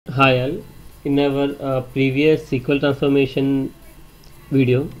Hi all. In our previous SQL transformation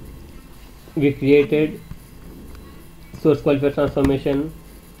video, we created source qualifier transformation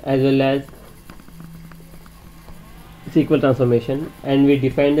as well as SQL transformation, and we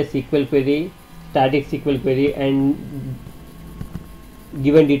defined the SQL query, static SQL query, and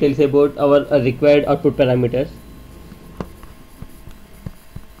given details about our required output parameters,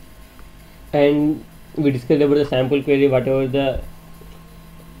 and we discussed about the sample query, whatever the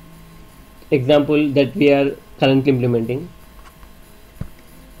example that we are currently implementing.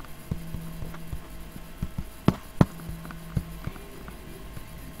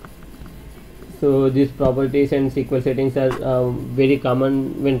 So these properties and SQL settings are very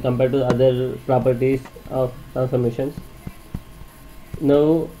common when compared to other properties of transformations.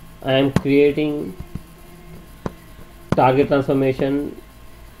 Now I am creating target transformation,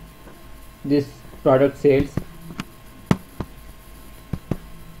 this product sales.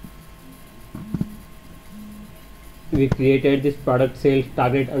 We created this product sales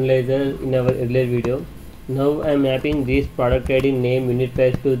target analyzer in our earlier video. Now I am mapping this product ID, name, unit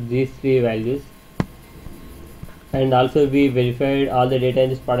price to these three values, and also we verified all the data in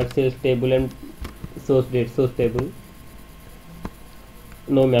this product sales table and source table.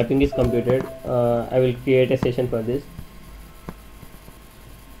 Now mapping is completed. I will create a session for this.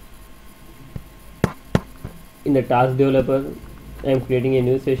 In the task developer, I am creating a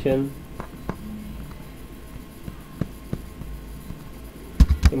new session.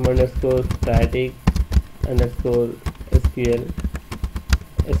 m_static _ SQL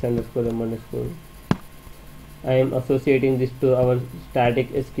s_m_. I am associating this to our static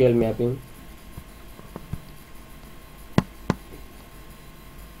SQL mapping.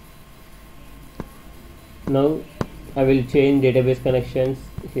 Now I will change database connections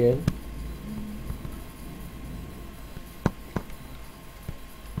here.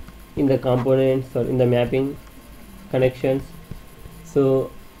 In the components or in the mapping connections, so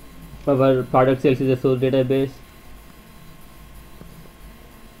our product sales is a source database.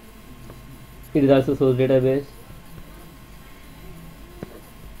 It is also source database.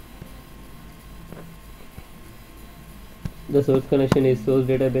 The source connection is source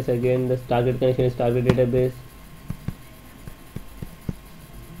database again. The target connection is target database.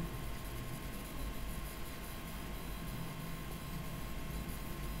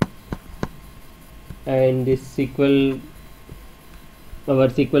 And this SQL, our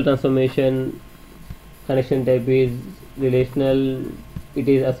SQL transformation connection type is relational. It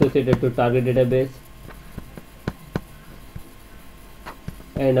is associated to target database,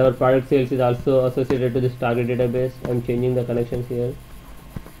 and our product sales is also associated to this target database. I am changing the connections here.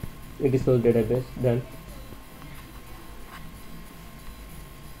 It is source database. Done.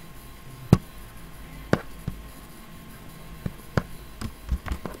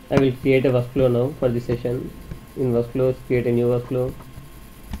 I will create a workflow now for this session. In workflows, create a new workflow,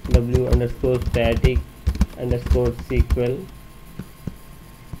 w_static _SQL.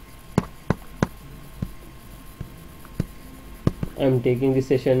 I am taking this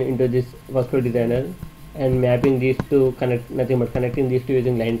session into this workflow designer and mapping these to nothing but connecting these two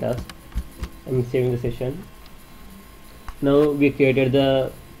using line task. I am saving the session. Now we created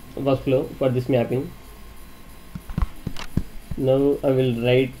the workflow for this mapping. Now I will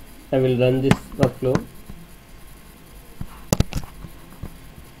run this workflow.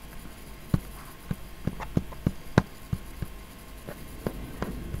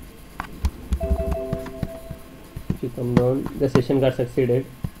 If you come down, the session got succeeded.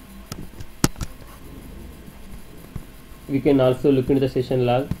 We can also look into the session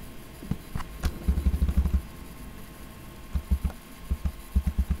log.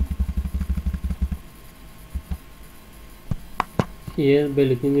 Here, by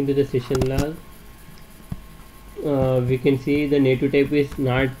looking into the session log, we can see the native type is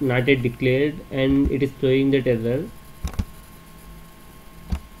not yet declared, and it is throwing that error.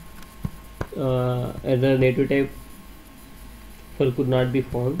 Error native type could not be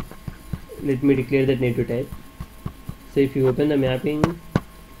found. Let me declare that native type. So if you open the mapping,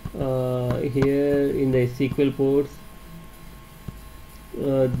 here in the SQL ports,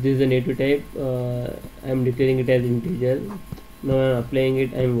 this is the native type. I am declaring it as integer. Now I am applying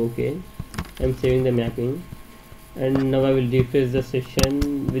it. I am okay. I am saving the mapping, and now I will refresh the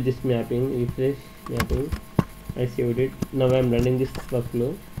session with this mapping. Refresh mapping. I saved it. Now I am running this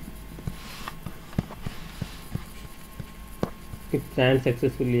workflow. It ran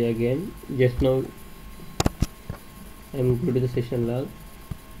successfully again. Just now I am going to the session log.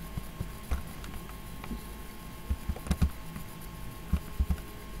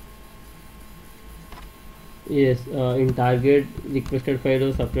 Yes, in target requested 5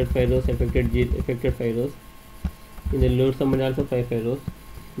 rows, subtract 5 rows, affected 5 rows. In the load summary also 5 rows.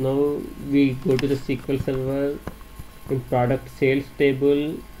 Now we go to the SQL server. In product sales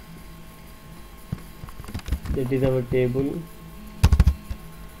table, that is our table.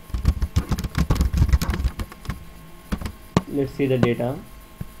 Let's see the data.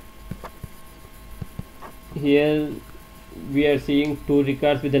 Here we are seeing 2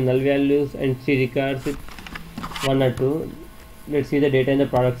 records with the null values and 3 records with 1 or 2. Let's see the data in the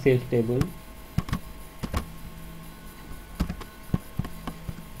product sales table.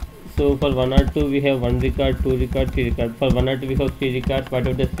 So for 1 or 2 we have 1 record, 2 record, 3 record. For 1 or 2 we have 3 records.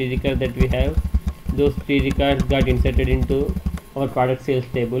 Whatever the 3 records that we have, those 3 records got inserted into our product sales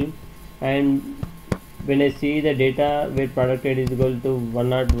table. And when I see the data where product ID is equal to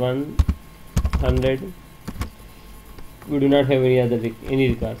 101, 100, we do not have any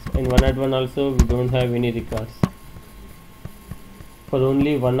records, and 101 also we don't have any records. For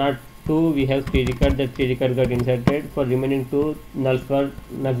only 102 we have 3 records. That 3 records got inserted. For remaining 2 nulls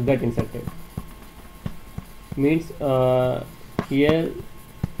got inserted. Means here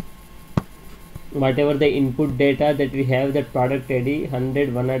whatever the input data that we have, that product ID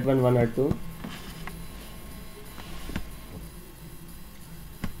 100, 101, 102.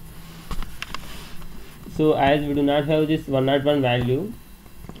 So as we do not have this 101 value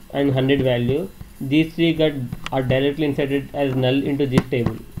and 100 value, these 3 are directly inserted as null into this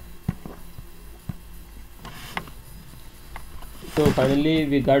table. So finally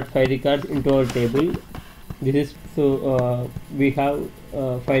we got 5 records into our table. This is so we have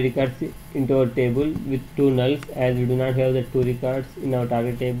 5 records into our table with 2 nulls, as we do not have the 2 records in our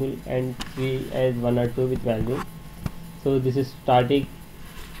target table, and 3 as 1 or 2 with value. So this is static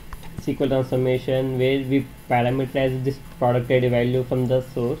SQL transformation where we parameterize this product ID value from the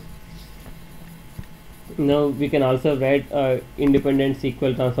source. Now we can also write independent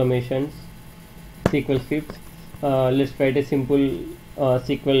SQL transformations, SQL scripts. Let's write a simple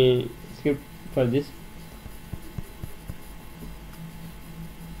SQL script for this.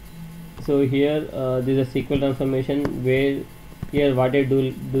 So here this is a SQL transformation where here what I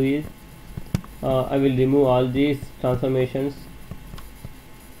do is I will remove all these transformations.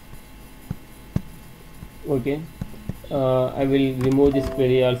 Okay, I will remove this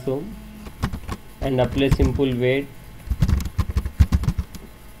query also and apply simple wait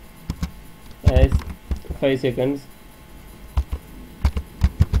as 5 seconds.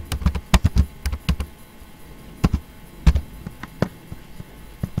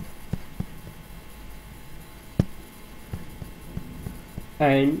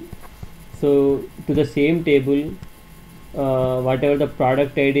 And so to the same table, whatever the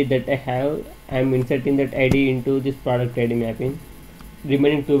product ID that I have, I am inserting that ID into this product ID mapping.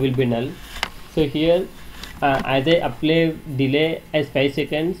 Remaining 2 will be null. So here as I apply delay as 5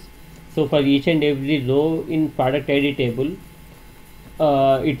 seconds, so for each and every row in product ID table,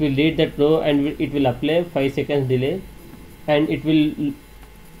 it will read that row and it will apply 5 seconds delay, and it will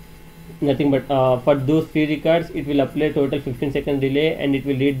nothing but for those 3 records it will apply total 15 seconds delay, and it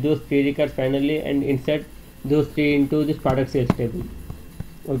will read those 3 records finally and insert those 3 into this product sales table.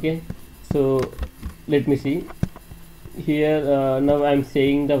 Okay, so let me see here. Now I am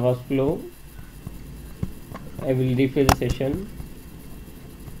saying the workflow. I will refresh the session.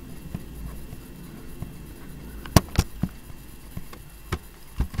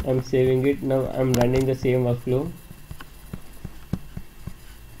 I am saving it. Now I am running the same workflow.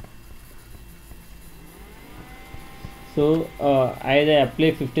 So as I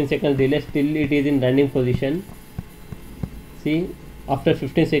apply 15 seconds delay, still it is in running position. See, after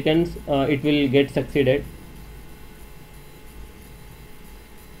 15 seconds it will get succeeded.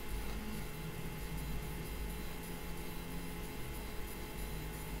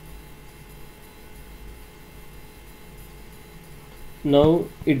 Now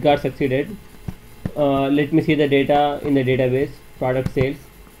it got succeeded. Let me see the data in the database, product sales.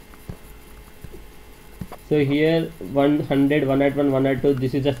 So here 100, 101, 102,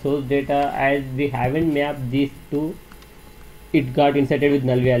 this is the source data. As we haven't mapped these two, it got inserted with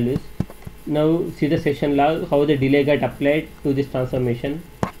null values. Now see the session log, how the delay got applied to this transformation.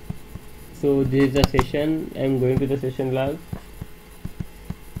 So this is the session. I am going to the session log.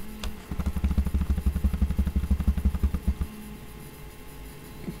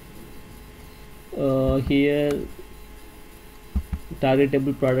 Here target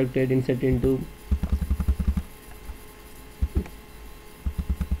table product ID insert into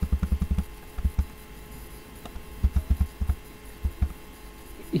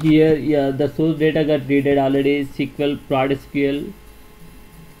here. Yeah, the source data got readed already. SQL prod SQL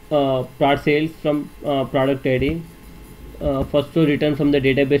product sales from product ID. First to return from the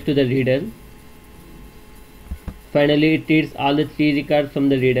database to the reader. Finally, it reads all the three records from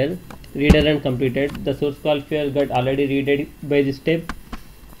the reader and completed. The source call field got already read by this step.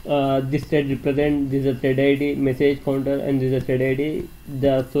 This thread represent this is a thread ID, message counter, and this is a thread ID.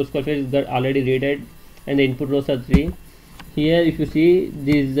 The source call field got already read, and the input rows are 3. Here, if you see,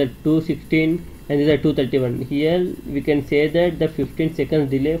 this is a 216 and this is a 231. Here we can say that the 15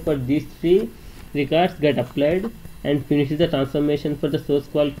 seconds delay for these 3 records get applied and finishes the transformation for the source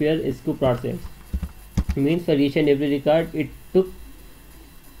call field SQ process. Means for each and every record it took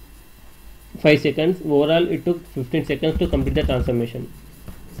 5 seconds. Overall it took 15 seconds to complete the transformation.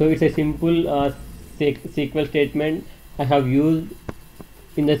 So it's a simple SQL statement I have used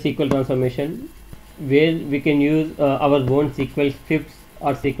in the SQL transformation, where we can use our own SQL scripts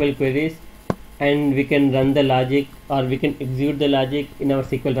or SQL queries, and we can run the logic or we can execute the logic in our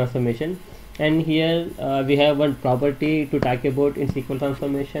SQL transformation. And here we have one property to talk about in SQL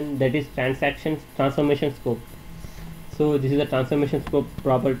transformation, that is transformation scope. So this is the transformation scope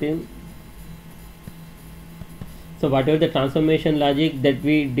property. So whatever the transformation logic that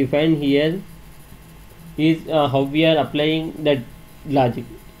we define here is how we are applying that logic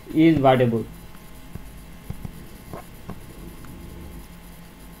is what about.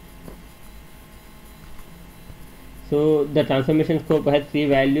 So the transformation scope has 3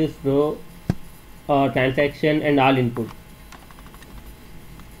 values: row, transaction, and all input.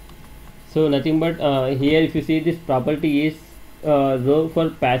 So nothing but here if you see, this property is row for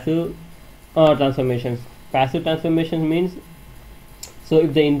passive transformations. Passive transformation means, so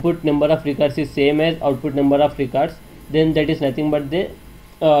if the input number of records is same as output number of records, then that is nothing but the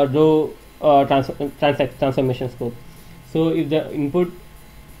row transformation scope. So if the input,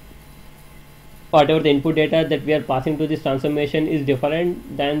 whatever the input data that we are passing to this transformation is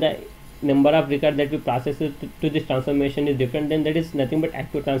different than the number of records that we process to this transformation is different, then that is nothing but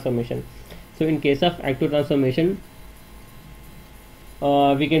active transformation. So in case of active transformation,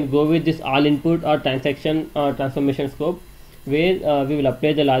 we can go with this all input or transaction transformation scope, where we will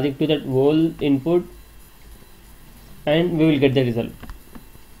apply the logic to that whole input and we will get the result.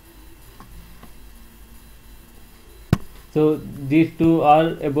 So these two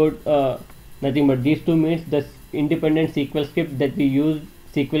are about nothing but these two means the independent SQL script that we use,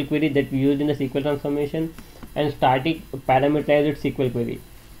 SQL query that we used in the SQL transformation, and static parameterized SQL query.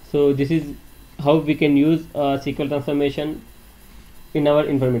 So this is how we can use SQL transformation in our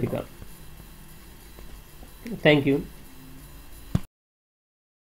Informatica. Thank you.